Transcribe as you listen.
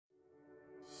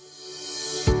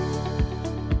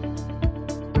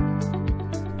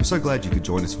so glad you could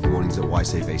join us for Mornings at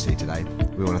YCVC today.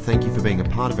 We want to thank you for being a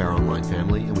part of our online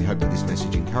family, and we hope that this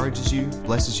message encourages you,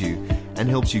 blesses you, and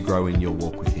helps you grow in your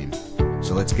walk with Him.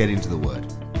 So let's get into the Word.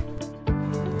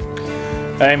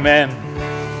 Amen.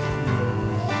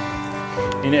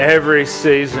 In every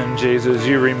season, Jesus,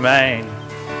 you remain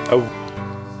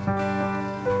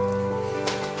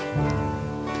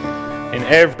In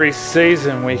every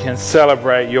season we can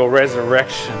celebrate your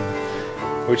resurrection,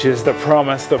 which is the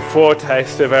promise, the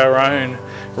foretaste of our own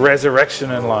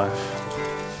resurrection in life.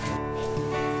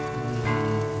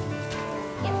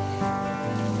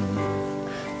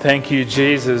 Thank you,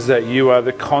 Jesus, that you are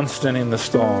the constant in the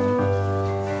storm.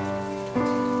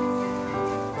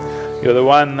 You're the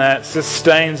one that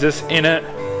sustains us in it,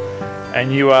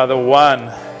 and you are the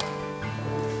one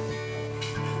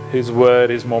whose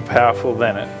word is more powerful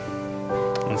than it.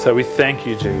 And so we thank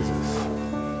you, Jesus.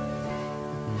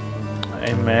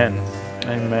 Amen.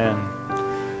 Amen.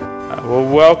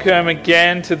 Well, welcome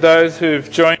again to those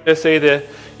who've joined us either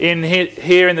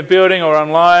here in the building or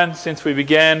online since we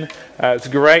began. It's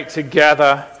great to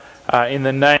gather in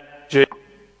the name of Jesus to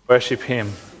worship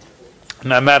Him.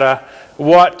 No matter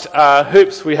what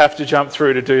hoops we have to jump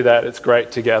through to do that, it's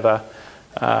great to gather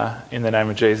in the name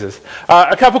of Jesus.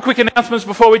 A couple quick announcements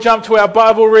before we jump to our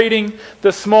Bible reading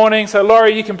this morning. So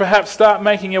Laurie, you can perhaps start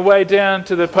making your way down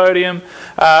to the podium.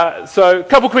 So a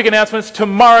couple quick announcements.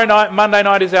 Tomorrow night, Monday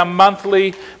night, is our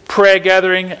monthly prayer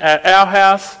gathering at our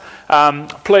house.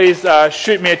 Please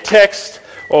shoot me a text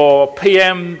or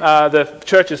PM the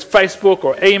church's Facebook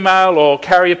or email or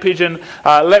carrier pigeon.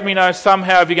 Let me know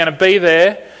somehow if you're going to be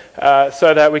there.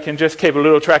 So that we can just keep a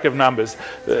little track of numbers.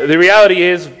 The reality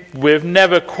is we've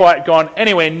never quite gone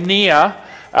anywhere near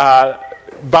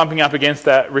bumping up against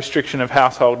that restriction of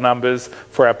household numbers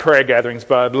for our prayer gatherings,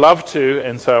 but I'd love to,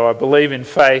 and so I believe in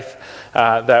faith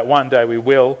that one day we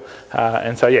will.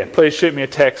 And so, please shoot me a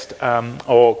text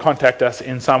or contact us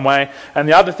in some way. And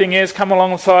the other thing is, come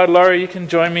alongside Laurie, you can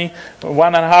join me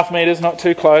 1.5 meters, not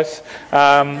too close.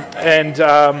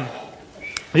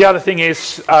 The other thing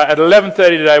is, at 11:30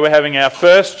 today, we're having our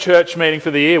first church meeting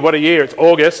for the year. What a year. It's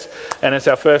August, and it's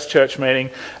our first church meeting.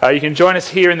 You can join us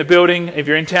here in the building. If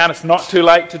you're in town, it's not too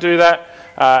late to do that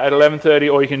at 11:30,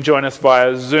 or you can join us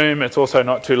via Zoom. It's also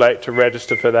not too late to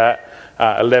register for that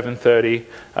 11:30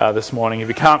 this morning. If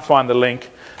you can't find the link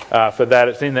for that,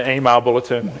 it's in the email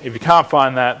bulletin. If you can't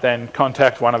find that, then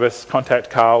contact one of us. Contact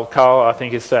Carl. Carl, I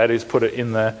think he's said he's put it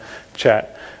in the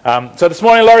chat. So this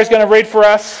morning, Laurie's going to read for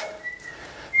us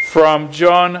from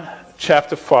John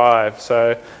chapter 5.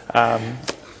 So,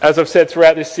 as I've said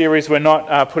throughout this series, we're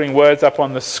not putting words up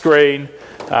on the screen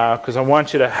because I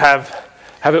want you to have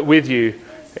it with you,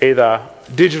 either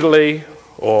digitally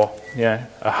or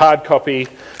a hard copy.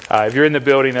 If you're in the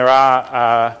building, there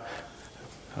are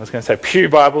I was going to say pew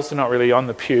Bibles. They're not really on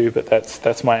the pew, but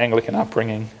that's my Anglican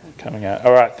upbringing coming out.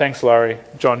 All right, thanks, Laurie.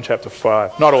 John chapter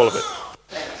 5. Not all of it.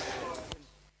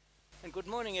 And good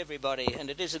morning, everybody, and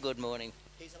it is a good morning.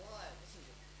 He's alive, isn't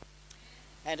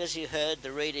he? And as you heard,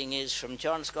 the reading is from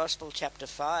John's Gospel, chapter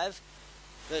 5,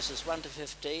 verses 1 to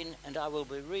 15, and I will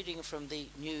be reading from the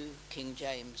New King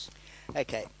James.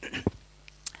 Okay.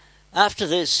 After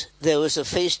this, there was a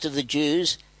feast of the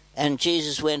Jews, and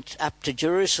Jesus went up to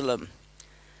Jerusalem.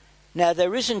 Now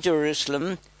there is in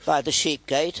Jerusalem, by the sheep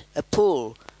gate, a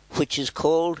pool, which is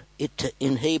called,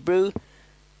 in Hebrew,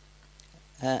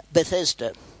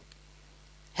 Bethesda,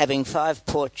 having 5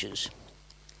 porches.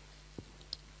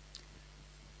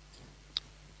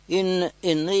 In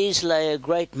these lay a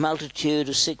great multitude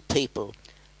of sick people,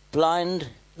 blind,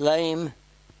 lame,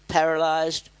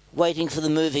 paralyzed, waiting for the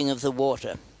moving of the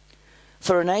water.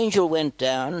 For an angel went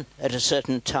down at a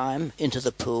certain time into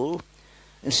the pool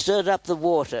and stirred up the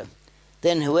water.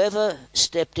 Then whoever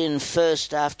stepped in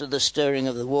first after the stirring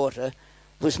of the water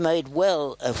was made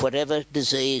well of whatever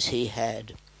disease he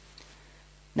had.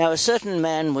 Now a certain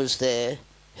man was there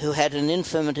who had an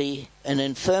infirmity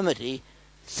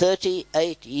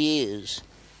 38 years.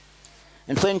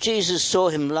 And when Jesus saw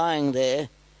him lying there,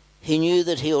 he knew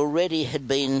that he already had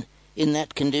been in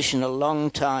that condition a long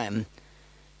time.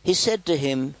 He said to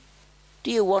him,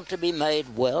 "Do you want to be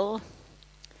made well?"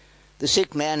 The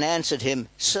sick man answered him,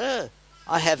 "Sir,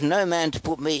 I have no man to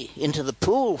put me into the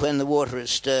pool when the water is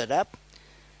stirred up.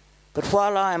 But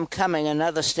while I am coming,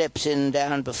 another steps in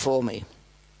down before me."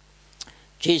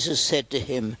 Jesus said to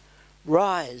him,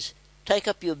 "Rise, take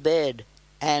up your bed,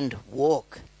 and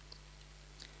walk."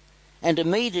 And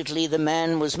immediately the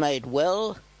man was made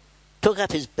well, took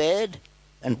up his bed,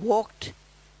 and walked.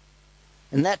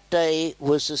 And that day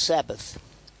was the Sabbath.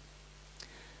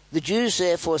 The Jews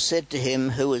therefore said to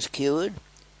him who was cured,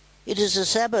 "It is the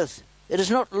Sabbath. "It is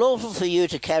not lawful for you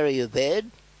to carry your bed."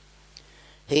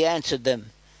 He answered them,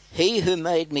 "He who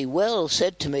made me well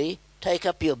said to me, 'Take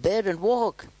up your bed and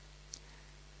walk.'"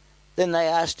 Then they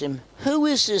asked him, "Who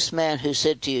is this man who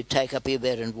said to you, 'Take up your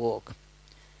bed and walk'?"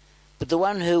 But the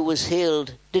one who was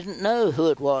healed didn't know who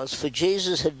it was, for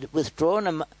Jesus had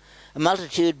withdrawn, a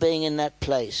multitude being in that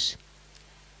place.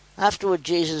 Afterward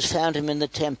Jesus found him in the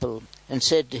temple and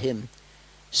said to him,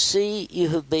 "See, you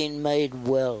have been made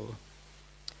well.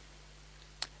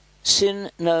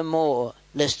 Sin no more,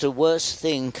 lest a worse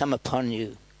thing come upon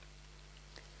you."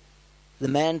 The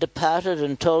man departed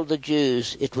and told the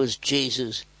Jews it was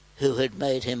Jesus who had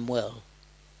made him well.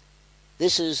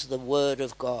 This is the word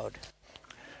of God.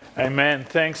 Amen.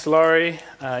 Thanks, Laurie.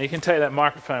 You can take that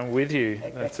microphone with you.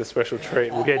 That's a special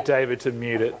treat. We'll get David to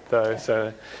mute it, though.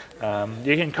 So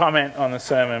you can comment on the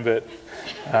sermon, but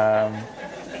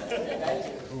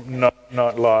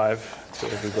not live to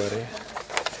everybody.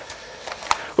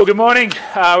 Well, good morning.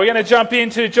 We're going to jump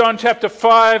into John chapter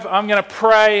 5. I'm going to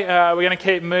pray. We're going to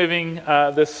keep moving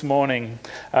this morning.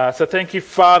 So thank you,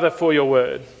 Father, for your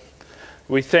word.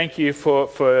 We thank you for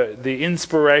the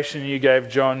inspiration you gave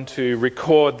John to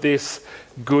record this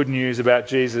good news about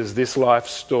Jesus, this life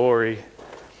story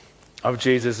of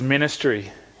Jesus'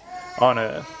 ministry on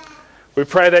earth. We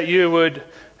pray that you would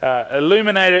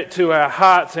illuminate it to our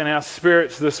hearts and our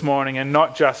spirits this morning, and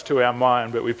not just to our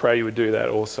mind, but we pray you would do that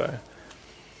also.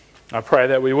 I pray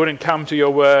that we wouldn't come to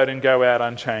your word and go out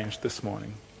unchanged this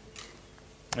morning.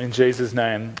 In Jesus'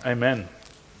 name, amen.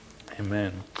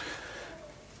 Amen.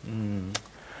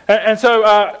 And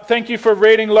so thank you for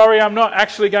reading, Laurie. I'm not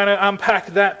actually going to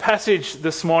unpack that passage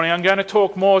this morning. I'm going to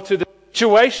talk more to the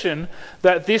situation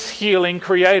that this healing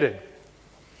created.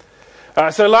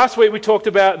 So last week we talked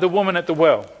about the woman at the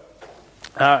well.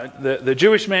 The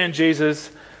Jewish man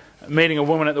Jesus meeting a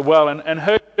woman at the well, and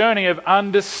her journey of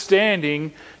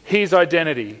understanding his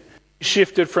identity. He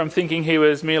shifted from thinking he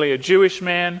was merely a Jewish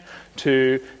man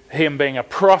to him being a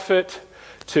prophet,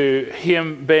 to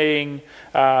him being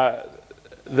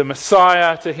the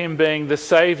Messiah, to him being the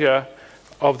Saviour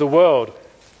of the world.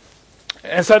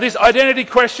 And so this identity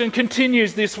question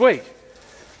continues this week.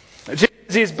 Jesus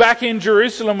is back in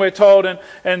Jerusalem, we're told, and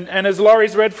as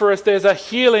Laurie's read for us, there's a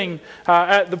healing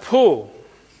at the pool.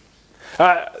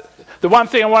 The one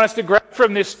thing I want us to grab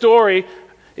from this story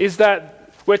is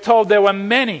that we're told there were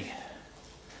many,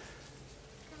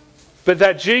 but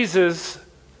that Jesus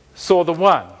saw the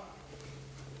one.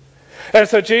 And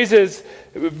so Jesus,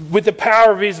 with the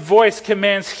power of his voice,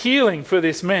 commands healing for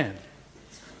this man.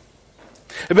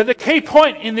 But the key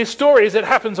point in this story is it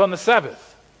happens on the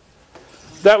Sabbath.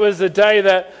 That was the day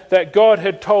that God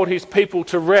had told his people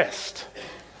to rest.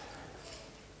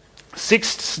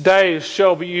 6 days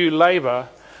shall you labour,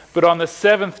 but on the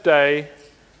 7th day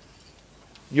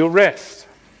you'll rest.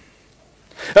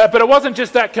 But it wasn't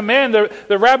just that command.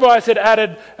 The rabbis had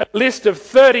added a list of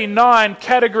 39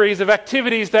 categories of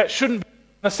activities that shouldn't be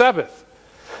on the Sabbath.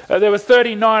 There were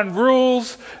 39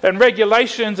 rules and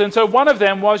regulations, and so one of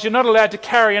them was you're not allowed to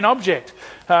carry an object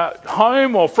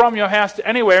home or from your house to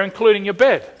anywhere, including your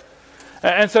bed.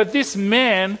 And so this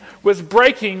man was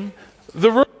breaking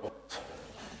the rules.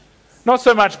 Not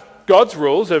so much God's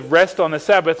rules of rest on the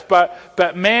Sabbath,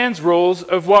 but man's rules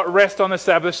of what rest on the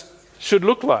Sabbath should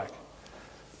look like.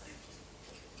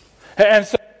 And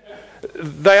so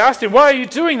they asked him, "Why are you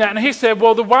doing that?" And he said,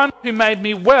 "Well, the one who made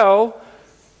me well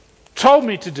told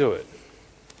me to do it."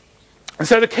 And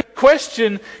so the key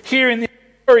question here in this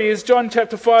story is John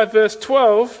chapter 5 verse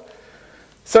 12.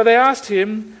 So they asked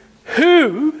him,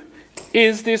 "Who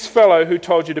is this fellow who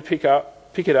told you to pick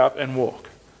it up and walk?"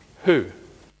 Who?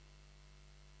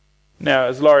 Now,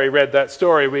 as Laurie read that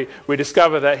story, we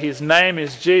discover that his name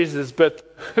is Jesus, but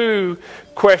who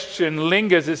question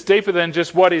lingers. It's deeper than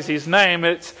just what is his name.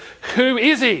 It's who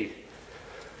is he?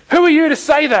 Who are you to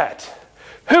say that?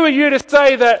 Who are you to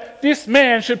say that this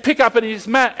man should pick up his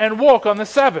mat and walk on the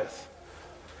Sabbath?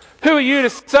 Who are you to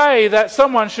say that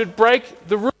someone should break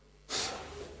the rules?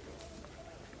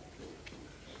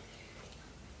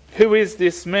 Who is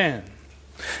this man?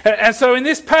 And so in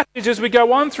this passage, as we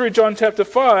go on through John chapter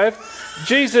 5,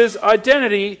 Jesus'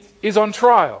 identity is on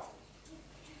trial.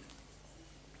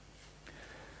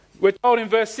 We're told in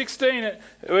verse 16,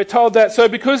 we're told that, so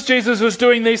because Jesus was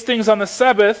doing these things on the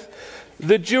Sabbath,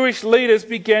 the Jewish leaders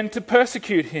began to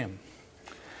persecute him.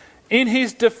 In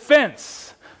his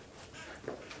defense,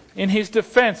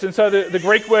 and so the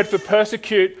Greek word for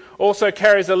persecute also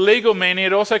carries a legal meaning.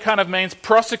 It also kind of means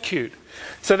prosecute.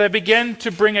 So they began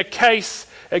to bring a case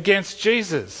against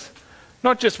Jesus.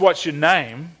 Not just what's your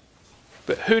name,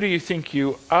 but who do you think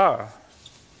you are?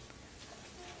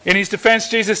 In his defense,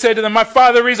 Jesus said to them, "My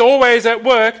Father is always at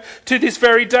work to this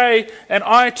very day, and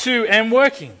I too am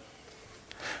working."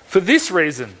 For this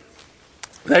reason,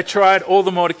 they tried all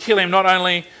the more to kill him. Not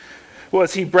only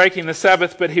was he breaking the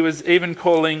Sabbath, but he was even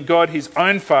calling God his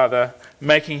own Father,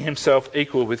 making himself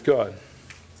equal with God.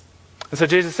 And so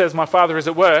Jesus says, "My Father is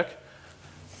at work,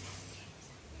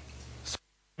 so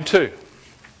I am too."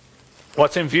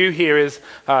 What's in view here is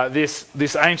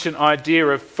this ancient idea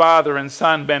of father and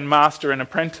son, ben master and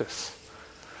apprentice.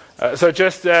 So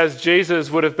just as Jesus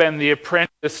would have been the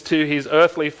apprentice to his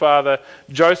earthly father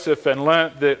Joseph and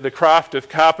learnt the craft of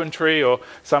carpentry, or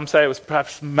some say it was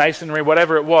perhaps masonry,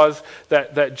 whatever it was,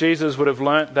 that Jesus would have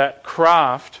learnt that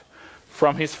craft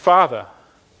from his father.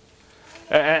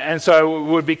 And so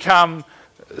would become,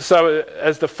 so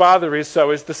as the father is,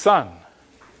 so is the son.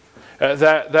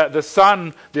 That the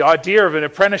son, the idea of an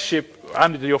apprenticeship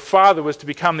under your father was to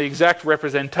become the exact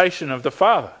representation of the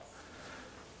father.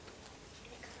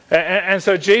 And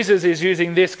so Jesus is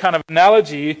using this kind of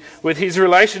analogy with his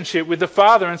relationship with the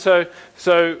Father. And so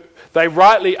they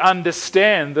rightly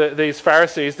understand, these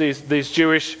Pharisees, these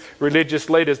Jewish religious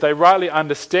leaders, they rightly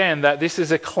understand that this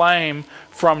is a claim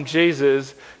from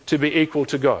Jesus to be equal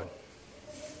to God.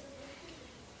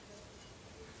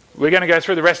 We're going to go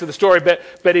through the rest of the story, but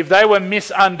if they were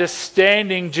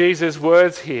misunderstanding Jesus'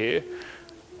 words here,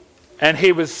 and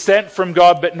he was sent from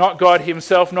God, but not God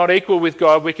himself, not equal with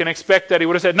God, we can expect that he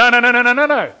would have said,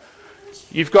 no.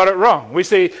 You've got it wrong. We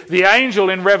see the angel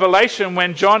in Revelation,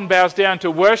 when John bows down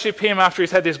to worship him after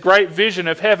he's had this great vision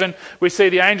of heaven, we see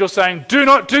the angel saying, "Do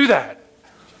not do that.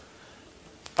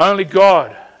 Only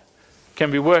God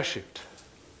can be worshipped."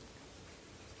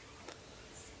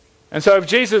 And so if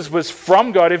Jesus was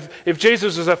from God, if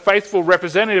Jesus was a faithful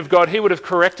representative of God, he would have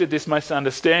corrected this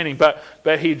misunderstanding, but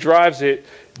he drives it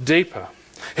deeper.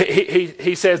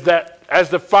 He says that as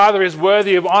the Father is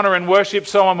worthy of honor and worship,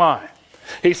 so am I.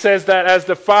 He says that as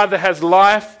the Father has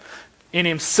life in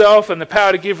himself and the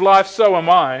power to give life, so am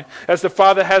I. As the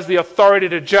Father has the authority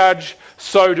to judge,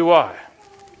 so do I.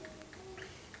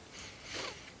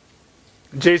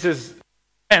 Jesus'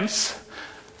 sense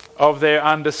of their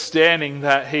understanding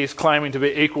that he's claiming to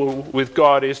be equal with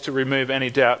God is to remove any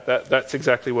doubt that that's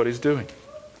exactly what he's doing.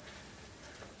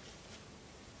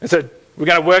 And so we're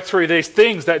going to work through these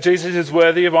things, that Jesus is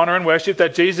worthy of honor and worship,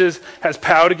 that Jesus has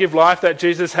power to give life, that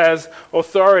Jesus has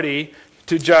authority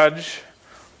to judge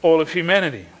all of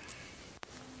humanity.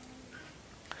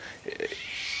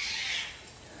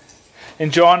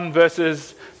 In John John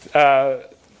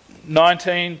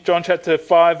chapter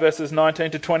 5 verses 19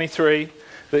 to 23,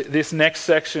 this next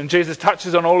section, Jesus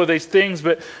touches on all of these things,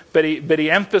 but he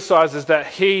emphasizes that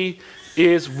he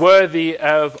is worthy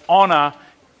of honor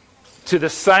to the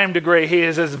same degree. He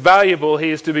is as valuable,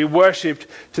 he is to be worshipped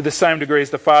to the same degree as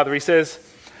the Father. He says,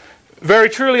 "Very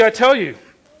truly I tell you,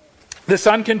 the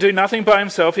Son can do nothing by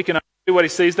himself. He can only do what he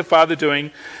sees the Father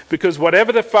doing, because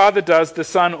whatever the Father does, the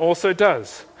Son also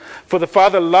does. For the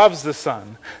Father loves the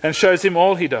Son and shows him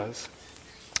all he does.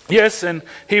 Yes, and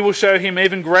he will show him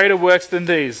even greater works than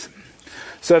these,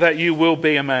 so that you will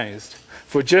be amazed.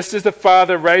 For just as the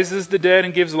Father raises the dead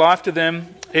and gives life to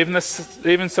them, even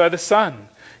so the Son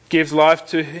gives life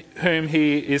to whom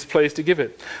he is pleased to give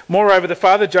it. Moreover, the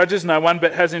Father judges no one,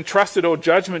 but has entrusted all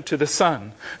judgment to the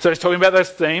Son." So he's talking about those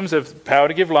themes of power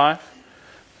to give life,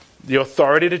 the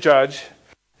authority to judge,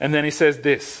 and then he says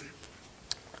this,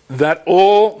 "that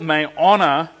all may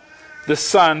honour the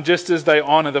Son just as they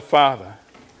honour the Father.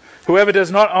 Whoever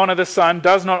does not honour the Son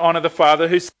does not honour the Father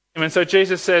who sent him." And so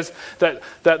Jesus says that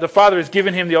the Father has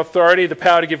given him the authority, the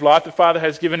power to give life. The Father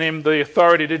has given him the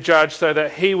authority to judge, so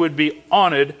that he would be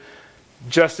honoured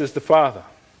just as the Father.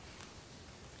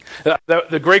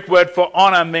 The Greek word for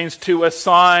honour means to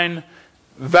assign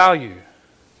value.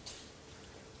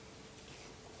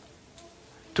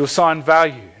 To assign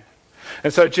value.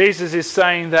 And so Jesus is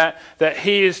saying that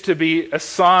he is to be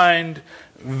assigned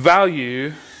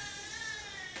value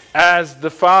as the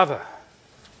Father.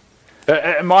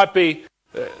 It might be,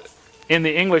 in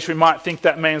the English, we might think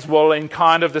that means, well, in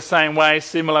kind of the same way,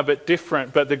 similar but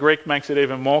different, but the Greek makes it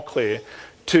even more clear.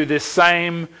 To the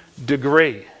same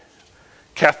degree.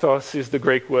 Kathos is the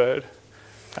Greek word.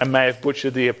 I may have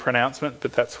butchered the pronouncement,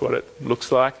 but that's what it looks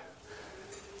like.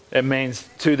 It means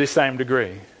to the same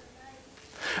degree.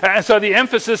 And so the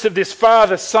emphasis of this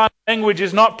Father-Son language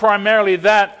is not primarily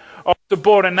that of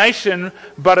subordination,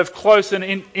 but of close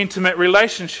and intimate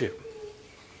relationship.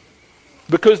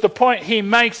 Because the point he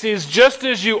makes is, just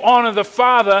as you honour the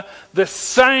Father, the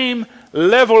same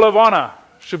level of honour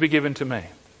should be given to me.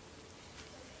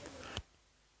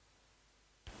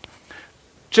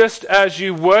 Just as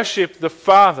you worship the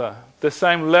Father, the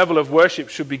same level of worship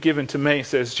should be given to me,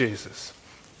 says Jesus.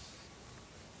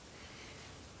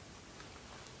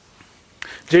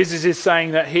 Jesus is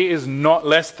saying that he is not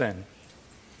less than.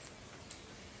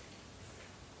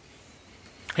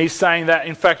 He's saying that,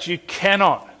 in fact, you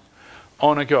cannot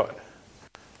honor God.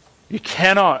 You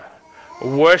cannot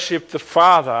worship the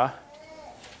Father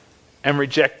and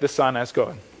reject the Son as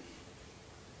God.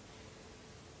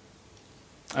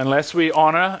 Unless we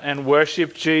honor and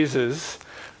worship Jesus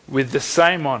with the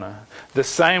same honor, the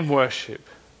same worship,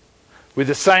 with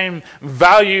the same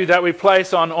value that we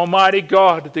place on Almighty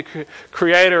God, the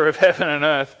creator of heaven and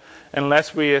earth,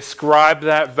 unless we ascribe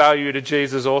that value to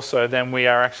Jesus also, then we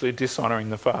are actually dishonoring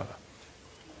the Father.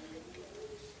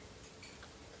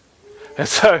 And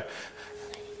so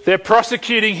they're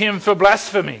prosecuting him for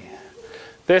blasphemy.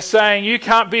 They're saying, you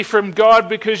can't be from God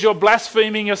because you're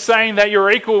blaspheming. You're saying that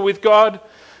you're equal with God.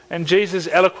 And Jesus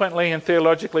eloquently and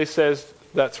theologically says,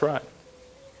 that's right.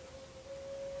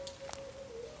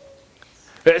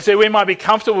 So we might be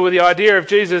comfortable with the idea of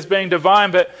Jesus being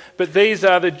divine, but these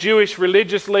are the Jewish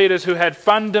religious leaders who had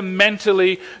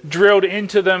fundamentally drilled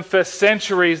into them for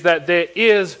centuries that there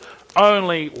is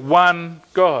only one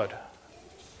God.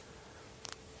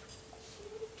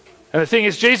 And the thing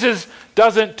is, Jesus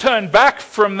doesn't turn back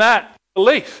from that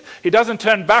belief. He doesn't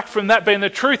turn back from that being the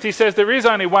truth. He says there is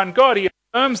only one God. He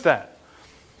affirms that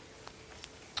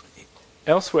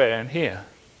elsewhere and here.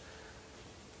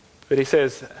 But he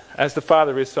says, as the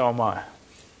Father is, so am I.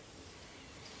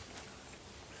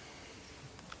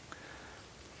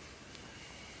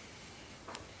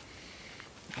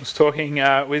 I was talking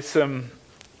with some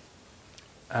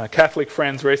Catholic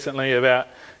friends recently about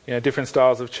different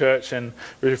styles of church, and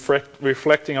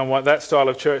reflecting on what that style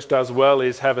of church does well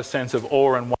is have a sense of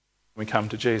awe and wonder when we come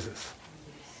to Jesus.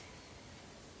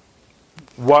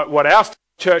 What our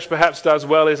church perhaps does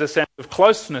well is a sense of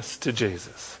closeness to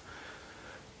Jesus.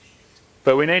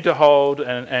 But we need to hold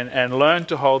and learn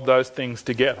to hold those things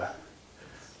together.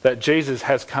 That Jesus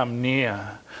has come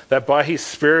near, that by his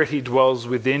Spirit he dwells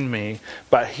within me,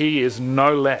 but he is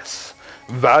no less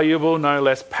valuable, no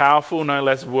less powerful, no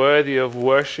less worthy of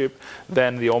worship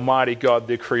than the Almighty God,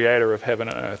 the creator of heaven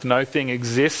and earth. No thing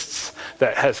exists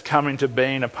that has come into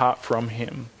being apart from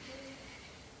him.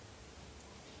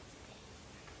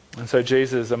 And so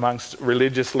Jesus, amongst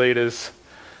religious leaders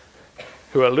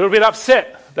who are a little bit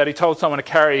upset that he told someone to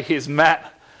carry his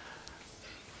mat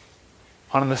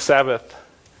on the Sabbath,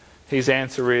 his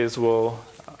answer is, well,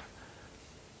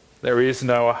 there is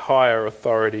no higher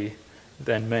authority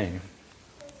than me.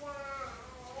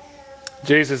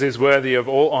 Jesus is worthy of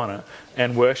all honor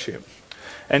and worship.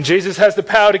 And Jesus has the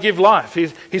power to give life.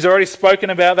 He's already spoken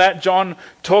about that. John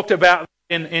talked about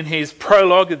in his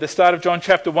prologue at the start of John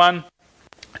chapter 1.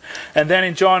 And then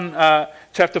in John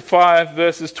chapter 5,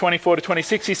 verses 24 to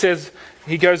 26,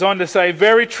 he goes on to say,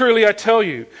 very truly I tell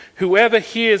you, whoever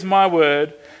hears my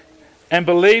word and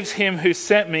believes him who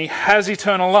sent me has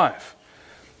eternal life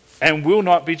and will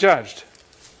not be judged,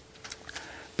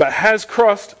 but has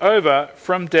crossed over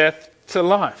from death to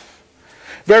life.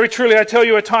 Very truly I tell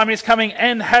you, a time is coming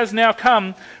and has now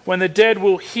come when the dead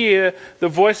will hear the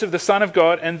voice of the Son of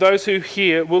God, and those who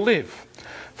hear will live.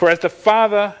 For as the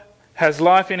Father has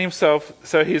life in himself,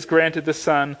 so he has granted the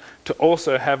Son to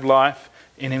also have life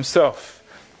in himself.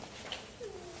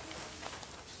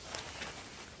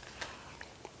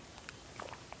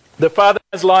 The Father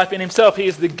has life in himself. He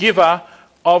is the giver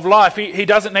of life. He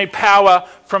doesn't need power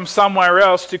from somewhere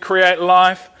else to create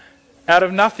life out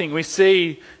of nothing. We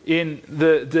see in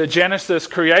the Genesis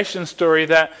creation story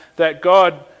that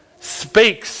God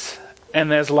speaks and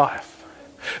there's life.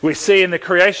 We see in the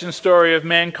creation story of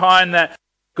mankind that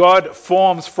God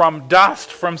forms from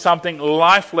dust, from something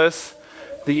lifeless,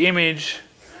 the image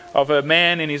of a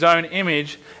man in his own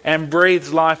image, and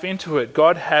breathes life into it.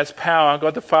 God has power.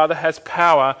 God the Father has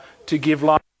power to give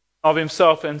life of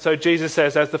himself. And so Jesus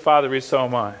says, as the Father is, so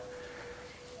am I.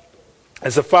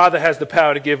 As the Father has the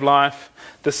power to give life,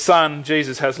 the Son,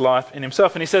 Jesus, has life in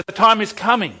himself. And he says the time is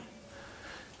coming,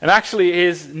 and actually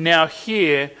is now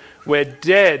here, where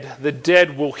the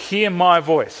dead will hear my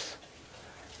voice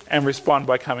and respond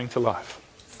by coming to life.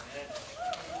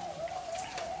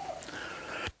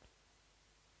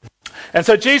 And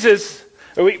so Jesus,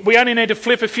 we only need to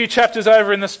flip a few chapters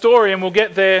over in the story and we'll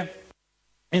get there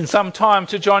in some time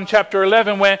to John chapter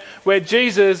 11, where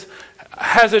Jesus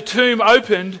has a tomb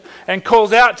opened and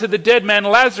calls out to the dead man,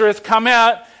 Lazarus, come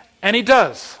out, and he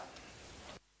does.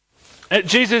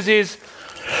 Jesus is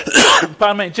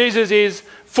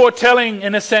foretelling,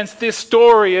 in a sense, this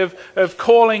story of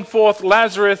calling forth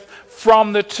Lazarus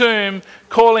from the tomb,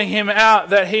 calling him out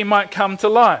that he might come to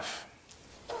life.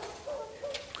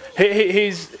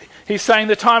 He's saying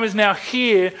the time is now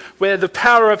here where the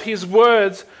power of his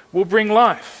words will bring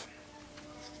life.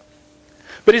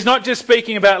 But he's not just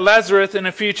speaking about Lazarus in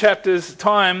a few chapters'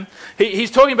 time.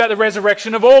 He's talking about the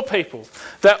resurrection of all people.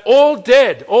 That all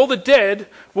the dead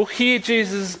will hear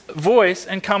Jesus' voice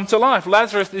and come to life.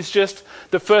 Lazarus is just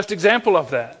the first example of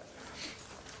that.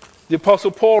 The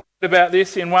Apostle Paul wrote about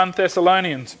this in 1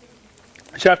 Thessalonians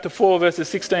chapter 4, verses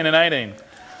 16 and 18.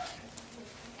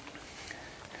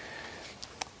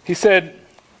 He said,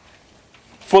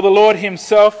 "For the Lord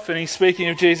himself," and he's speaking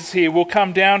of Jesus here, "will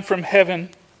come down from heaven."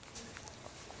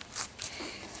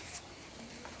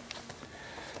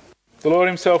 The Lord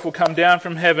himself will come down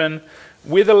from heaven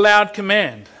with a loud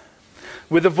command,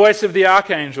 with the voice of the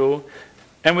archangel,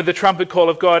 and with the trumpet call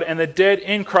of God, and the dead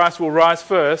in Christ will rise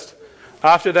first.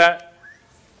 After that,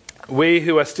 we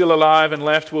who are still alive and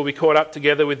left will be caught up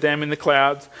together with them in the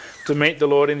clouds to meet the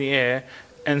Lord in the air,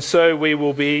 and so we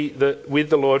will be with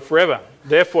the Lord forever.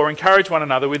 Therefore, encourage one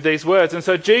another with these words. And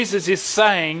so Jesus is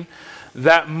saying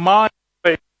that my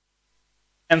voice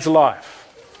commands life.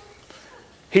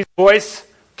 His voice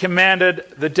commanded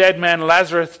the dead man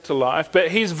Lazarus to life, but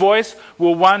his voice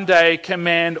will one day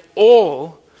command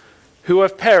all who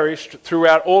have perished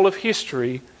throughout all of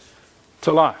history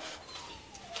to life.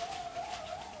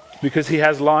 Because he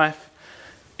has life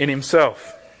in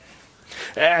himself.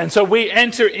 And so we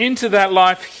enter into that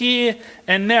life here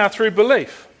and now through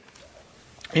belief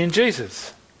in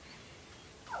Jesus.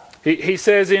 He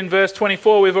says in verse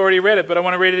 24, we've already read it, but I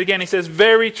want to read it again. He says,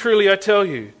 "Very truly I tell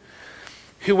you,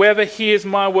 whoever hears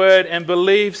my word and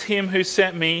believes him who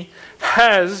sent me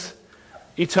has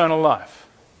eternal life."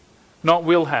 Not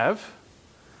will have,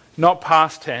 not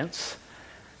past tense,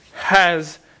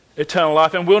 has eternal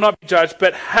life and will not be judged,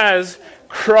 but has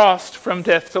crossed from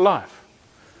death to life.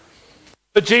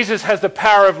 But Jesus has the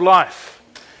power of life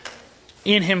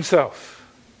in himself.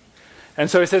 And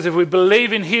so he says, if we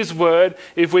believe in his word,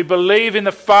 if we believe in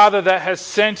the Father that has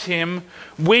sent him,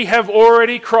 we have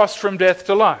already crossed from death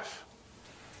to life.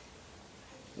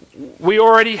 We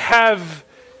already have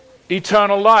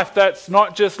eternal life. That's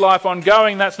not just life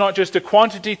ongoing. That's not just a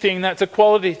quantity thing. That's a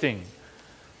quality thing.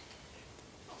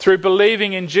 Through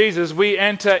believing in Jesus, we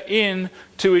enter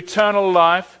into eternal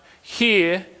life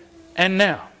here and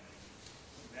now.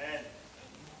 Amen.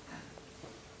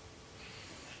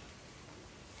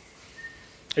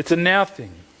 It's a now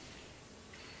thing.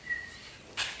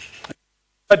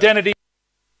 Identity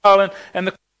and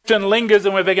the question lingers,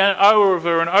 and we've been going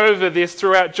over and over this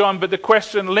throughout John, but the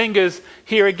question lingers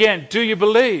here again. Do you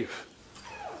believe?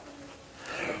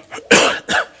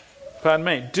 Pardon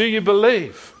me. Do you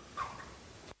believe?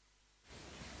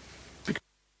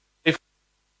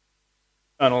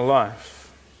 Eternal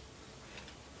life.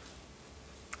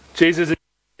 Jesus is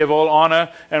of all honour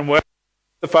and worship.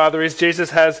 The Father is. Jesus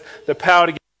has the power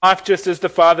to give life just as the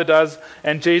Father does,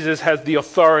 and Jesus has the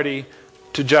authority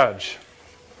to judge.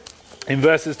 In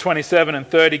verses 27 and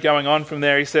 30, going on from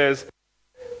there, he says,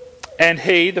 "And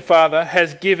he, the Father,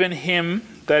 has given him,"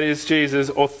 that is Jesus,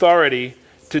 "authority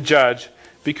to judge,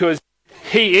 because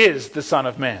he is the Son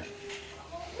of Man."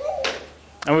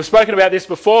 And we've spoken about this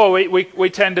before. We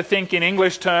tend to think in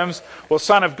English terms, well,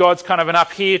 Son of God's kind of an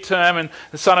up here term, and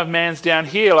the Son of Man's down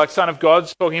here. Like Son of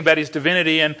God's talking about his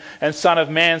divinity, and Son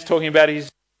of Man's talking about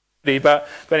his divinity.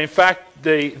 But in fact,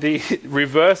 the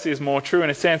reverse is more true in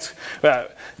a sense.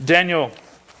 Daniel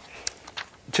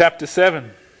chapter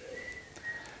 7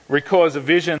 records a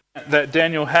vision that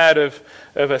Daniel had of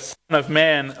a Son of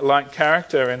Man-like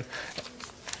character.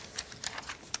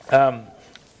 And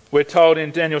we're told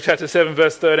in Daniel chapter 7,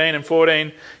 verse 13 and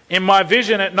 14, "In my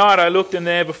vision at night I looked, and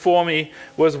there before me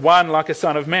was one like a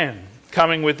son of man,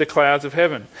 coming with the clouds of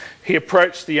heaven. He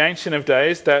approached the Ancient of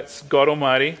Days," that's God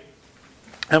Almighty,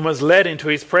 "and was led into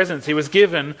his presence. He was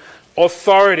given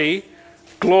authority,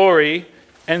 glory,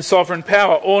 and sovereign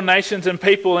power. All nations and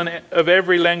people of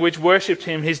every language worshipped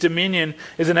him. His dominion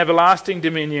is an everlasting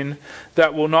dominion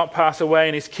that will not pass away,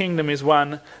 and his kingdom is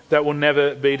one that will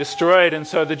never be destroyed." And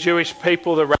so the Jewish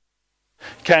people, the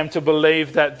came to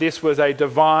believe that this was a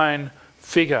divine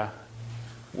figure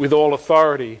with all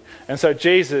authority. And so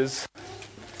Jesus,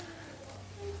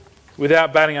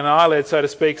 without batting an eyelid, so to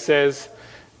speak, says,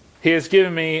 "He has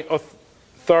given me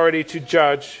authority to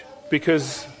judge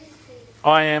because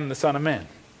I am the Son of Man.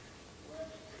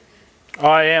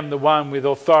 I am the one with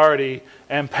authority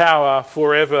and power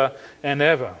forever and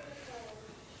ever."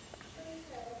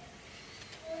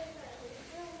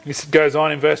 This goes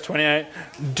on in verse 28.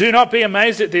 "Do not be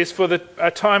amazed at this, for a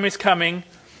time is coming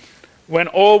when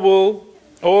all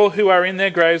who are in their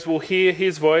graves will hear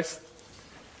his voice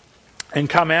and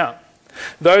come out.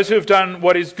 Those who have done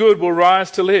what is good will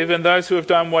rise to live, and those who have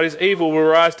done what is evil will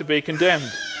rise to be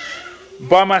condemned.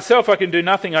 By myself I can do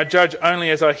nothing. I judge only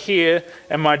as I hear,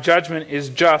 and my judgment is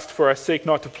just, for I seek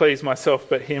not to please myself,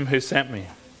 but him who sent me.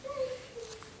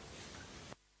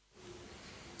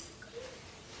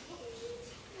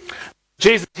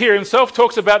 Jesus here himself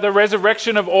talks about the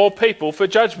resurrection of all people for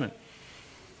judgment.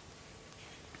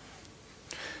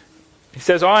 He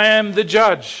says, I am the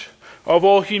judge of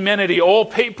all humanity. All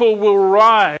people will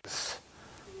rise,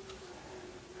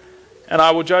 and I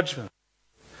will judge them.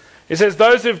 He says,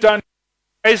 those who've done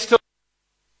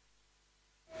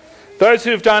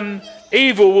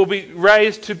evil will be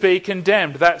raised to be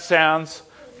condemned. That sounds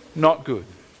not good.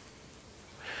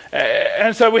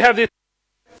 And so we have this,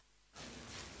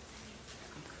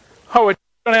 we're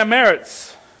on our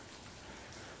merits.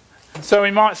 So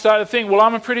we might start to think, well,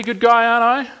 I'm a pretty good guy,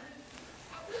 aren't I?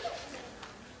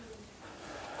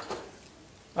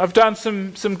 I've done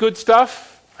some good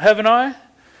stuff, haven't I?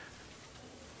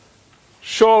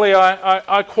 Surely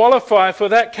I qualify for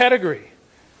that category.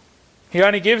 He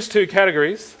only gives two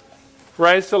categories: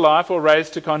 raised to life or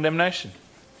raised to condemnation.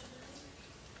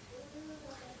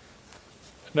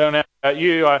 I don't know about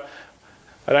you, I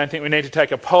don't think we need to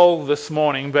take a poll this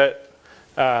morning, but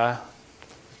I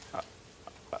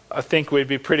think we'd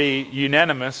be pretty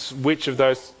unanimous which of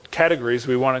those categories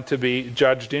we wanted to be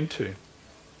judged into.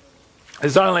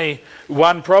 There's only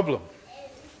one problem.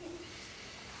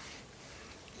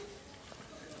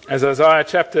 As Isaiah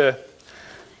chapter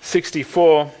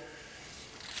 64,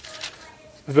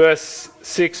 verse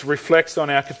 6 reflects on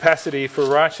our capacity for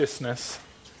righteousness,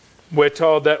 we're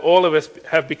told that all of us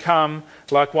have become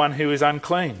like one who is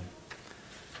unclean.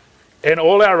 And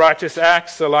all our righteous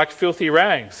acts are like filthy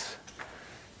rags.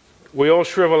 We all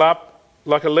shrivel up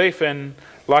like a leaf, and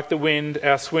like the wind,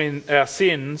 our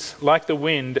sins, like the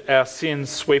wind, our sins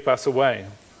sweep us away.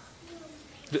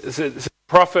 The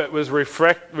prophet was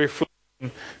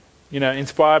reflecting,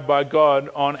 inspired by God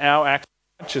on our acts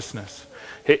of righteousness.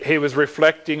 He was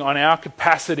reflecting on our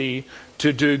capacity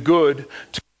to do good,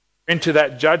 to into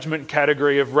that judgment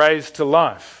category of raised to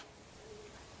life.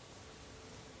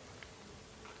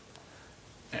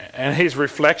 And his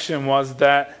reflection was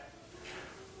that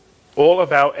all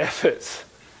of our efforts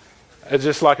are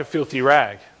just like a filthy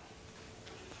rag.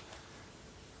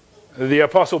 The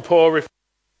Apostle Paul reflected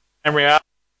on reality.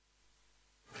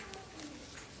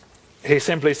 He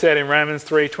simply said in Romans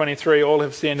 3:23, all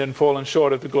have sinned and fallen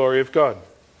short of the glory of God.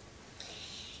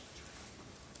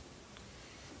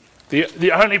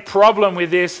 The only problem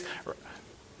with this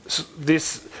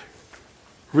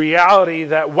reality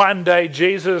that one day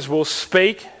Jesus will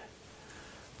speak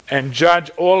and judge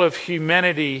all of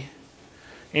humanity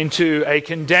into a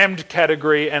condemned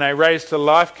category and a raised to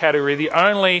life category, the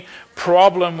only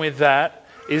problem with that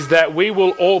is that we will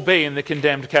all be in the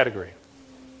condemned category.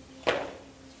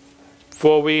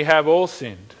 For we have all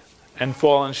sinned and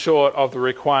fallen short of the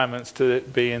requirements to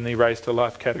be in the raised to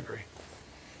life category.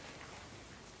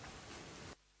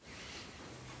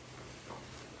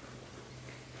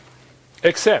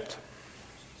 Except,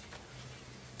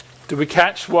 do we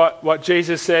catch what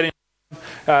Jesus said in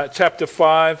chapter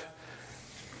 5,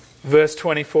 verse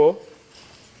 24?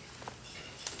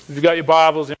 If you've got your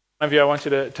Bibles in front of you, I want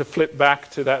you to flip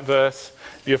back to that verse.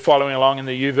 If you're following along in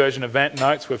the YouVersion event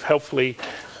notes, we've helpfully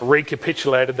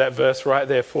recapitulated that verse right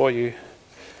there for you.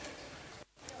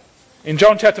 In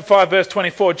John chapter 5 verse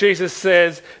 24, Jesus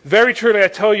says, very truly I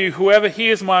tell you, whoever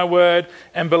hears my word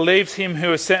and believes him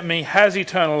who has sent me has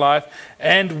eternal life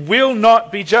and will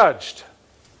not be judged,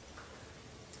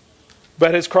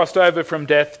 but has crossed over from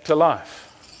death to life.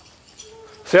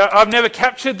 See, I've never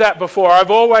captured that before. I've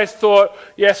always thought,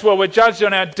 yes, well, we're judged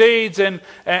on our deeds, and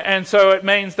so it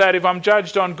means that if I'm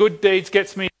judged on good deeds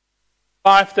gets me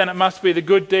life, then it must be the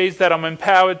good deeds that I'm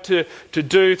empowered to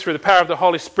do through the power of the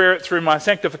Holy Spirit, through my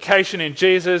sanctification in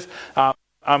Jesus.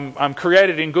 I'm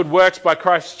created in good works by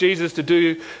Christ Jesus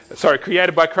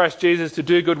created by Christ Jesus to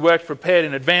do good works prepared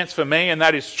in advance for me, and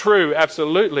that is true,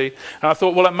 absolutely. And I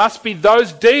thought, well, it must be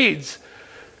those deeds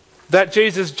that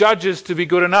Jesus judges to be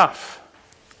good enough.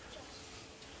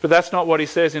 But that's not what he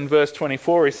says in verse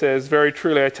 24. He says, very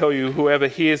truly I tell you, whoever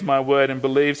hears my word and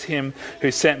believes him who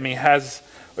sent me has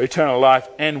eternal life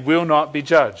and will not be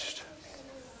judged.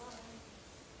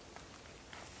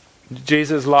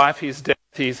 Jesus' life, his death,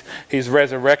 his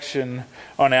resurrection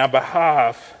on our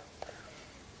behalf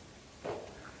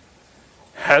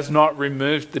has not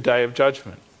removed the day of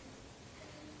judgment.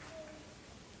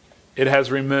 It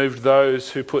has removed those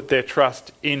who put their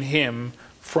trust in him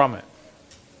from it.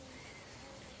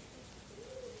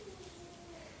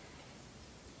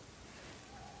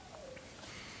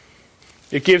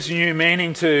 It gives new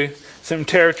meaning to some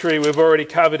territory we've already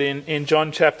covered in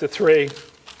John chapter 3.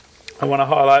 I want to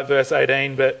highlight verse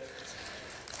 18, but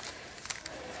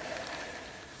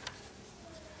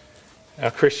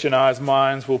our Christianized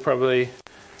minds will probably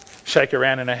shake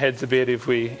around in our heads a bit if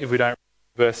we don't read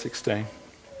verse 16.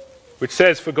 Which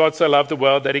says, "For God so loved the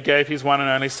world that he gave his one and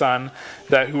only Son,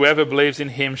 that whoever believes in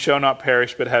him shall not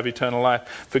perish but have eternal life.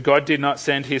 For God did not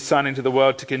send his Son into the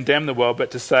world to condemn the world,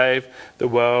 but to save the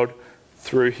world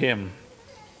through him."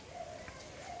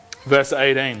 Verse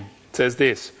 18 says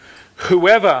this,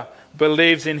 "Whoever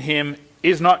believes in him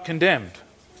is not condemned.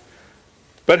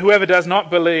 But whoever does not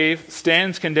believe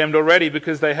stands condemned already,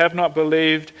 because they have not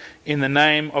believed in the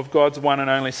name of God's one and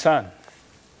only Son."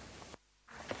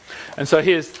 And so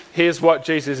here's what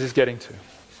Jesus is getting to.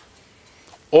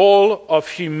 All of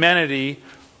humanity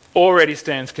already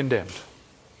stands condemned.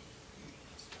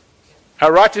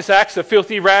 Our righteous acts are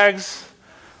filthy rags.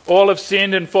 All have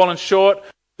sinned and fallen short of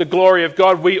the glory of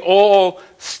God. We all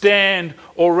stand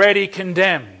already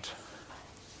condemned.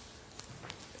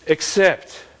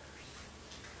 Except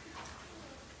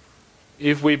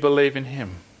if we believe in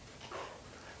him.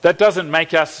 That doesn't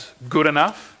make us good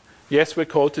enough. Yes, we're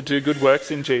called to do good works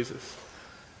in Jesus.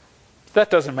 That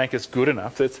doesn't make us good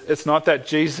enough. It's not that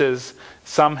Jesus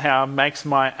somehow makes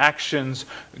my actions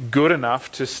good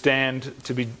enough to stand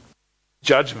to be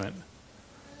judgment.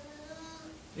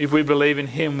 If we believe in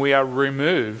him, we are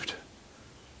removed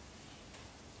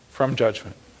from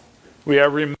judgment. We are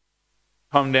removed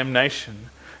from condemnation.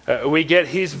 We get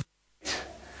his verdict,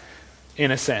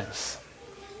 in a sense.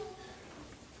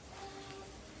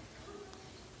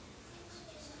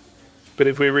 But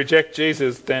if we reject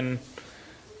Jesus, then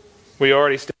we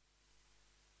already stand.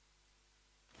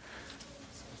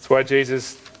 That's why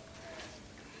Jesus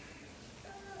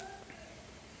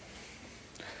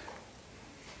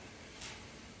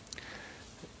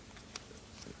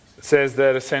says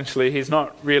that essentially he's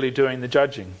not really doing the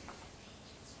judging.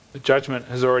 The judgment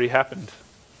has already happened.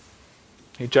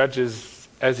 He judges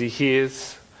as he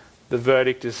hears. The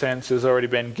verdict, in a sense, has already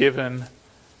been given.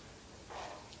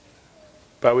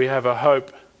 But we have a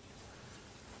hope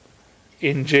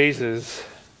in Jesus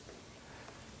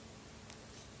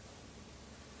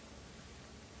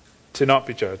to not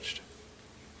be judged.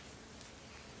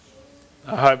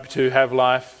 A hope to have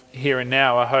life here and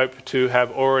now. A hope to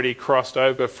have already crossed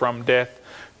over from death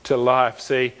to life.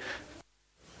 See,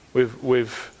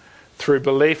 we've through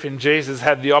belief in Jesus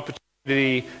had the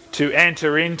opportunity to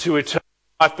enter into eternal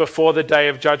life before the day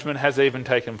of judgment has even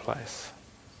taken place.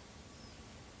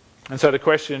 And so the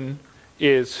question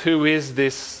is, who is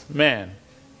this man?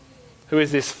 Who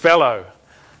is this fellow,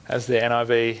 as the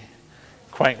NIV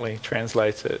quaintly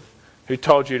translates it, who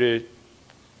told you to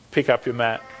pick up your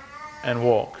mat and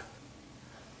walk?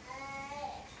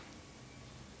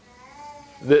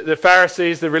 The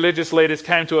Pharisees, the religious leaders,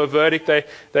 came to a verdict.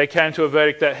 They came to a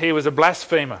verdict that he was a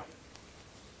blasphemer.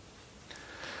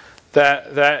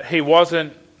 That he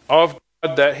wasn't of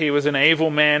God, that he was an evil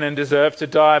man and deserved to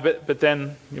die. But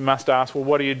then you must ask, well,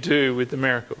 what do you do with the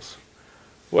miracles?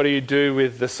 What do you do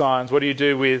with the signs? What do you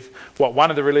do with what one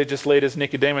of the religious leaders,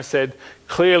 Nicodemus, said,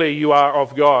 clearly you are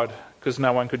of God, because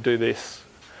no one could do this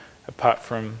apart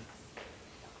from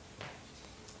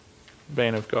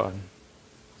being of God.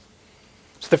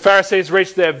 So the Pharisees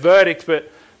reached their verdict,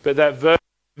 but that verdict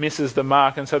misses the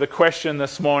mark. And so the question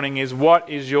this morning is, what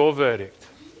is your verdict?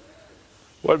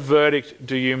 What verdict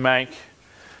do you make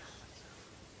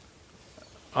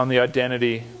on the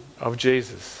identity of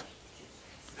Jesus?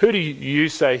 Who do you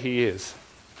say he is?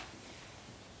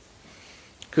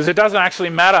 Because it doesn't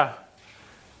actually matter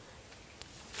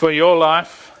for your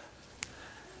life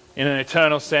in an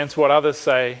eternal sense what others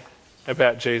say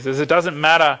about Jesus. It doesn't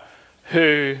matter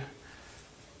who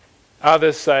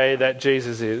others say that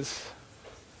Jesus is.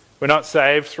 We're not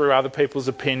saved through other people's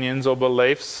opinions or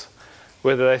beliefs,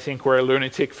 whether they think we're a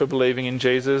lunatic for believing in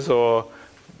Jesus or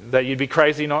that you'd be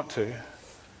crazy not to.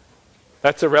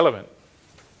 That's irrelevant.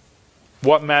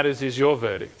 What matters is your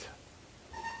verdict.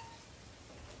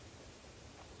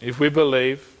 If we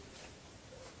believe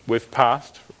we've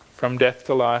passed from death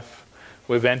to life,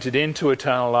 we've entered into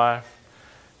eternal life.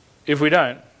 If we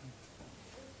don't,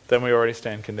 then we already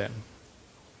stand condemned.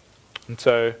 And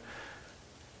so,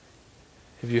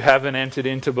 if you haven't entered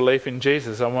into belief in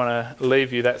Jesus, I want to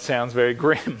leave you, that sounds very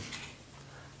grim.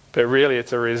 But really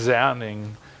it's a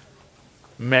resounding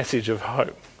message of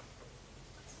hope.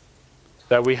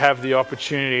 That we have the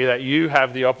opportunity, that you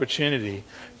have the opportunity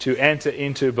to enter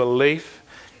into belief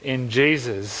in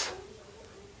Jesus,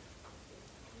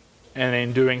 and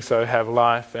in doing so have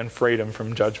life and freedom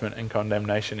from judgment and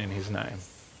condemnation in his name.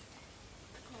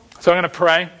 So I'm going to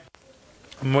pray,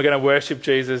 and we're going to worship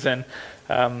Jesus. And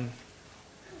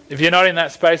if you're not in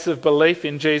that space of belief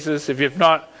in Jesus, if you've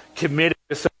not committed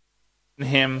yourself in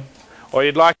Him, or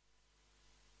you'd like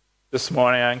this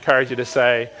morning, I encourage you to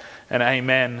say an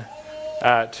amen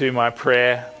to my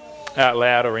prayer out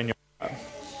loud or in your heart.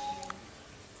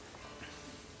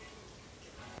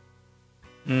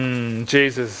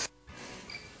 Jesus.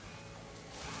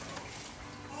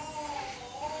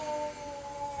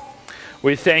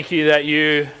 We thank you that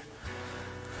you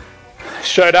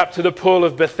showed up to the pool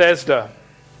of Bethesda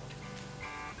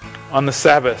on the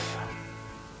Sabbath.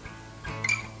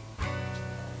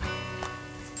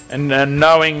 And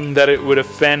knowing that it would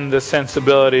offend the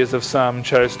sensibilities of some,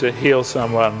 chose to heal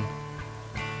someone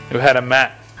who had a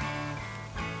mat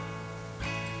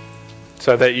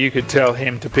so that you could tell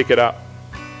him to pick it up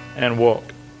and walk.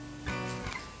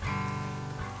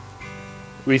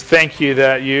 We thank you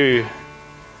that you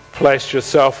placed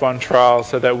yourself on trial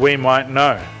so that we might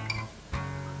know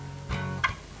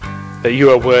that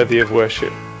you are worthy of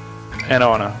worship and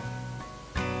honour.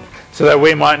 So that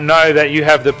we might know that you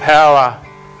have the power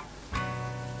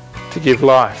to give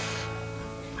life.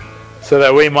 So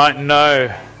that we might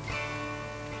know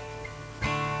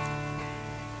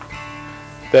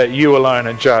that you alone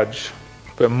are judge.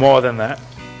 But more than that,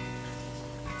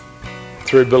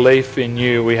 through belief in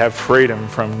you, we have freedom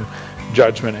from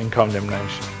judgment and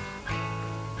condemnation.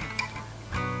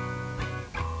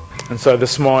 And so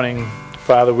this morning,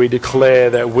 Father, we declare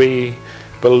that we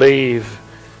believe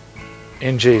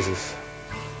in Jesus.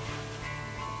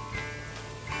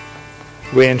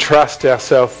 We entrust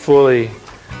ourselves fully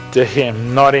to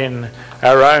Him, not in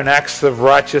our own acts of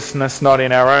righteousness, not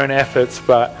in our own efforts,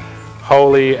 but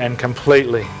wholly and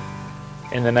completely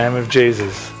in the name of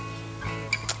Jesus,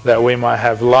 that we might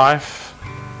have life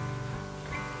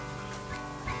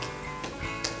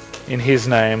in His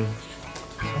name,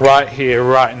 right here,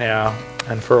 right now,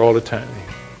 and for all eternity.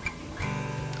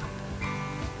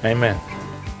 Amen.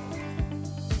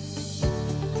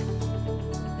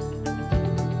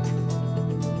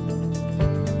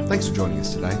 Thanks for joining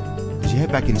us today. As you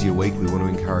head back into your week, we want to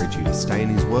encourage you to stay in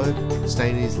His Word, stay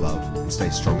in His love, and stay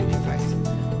strong in your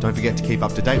faith. Don't forget to keep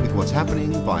up to date with what's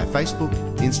happening via Facebook,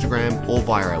 Instagram, or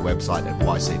via our website at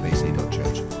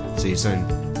ycbc.church. See you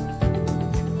soon.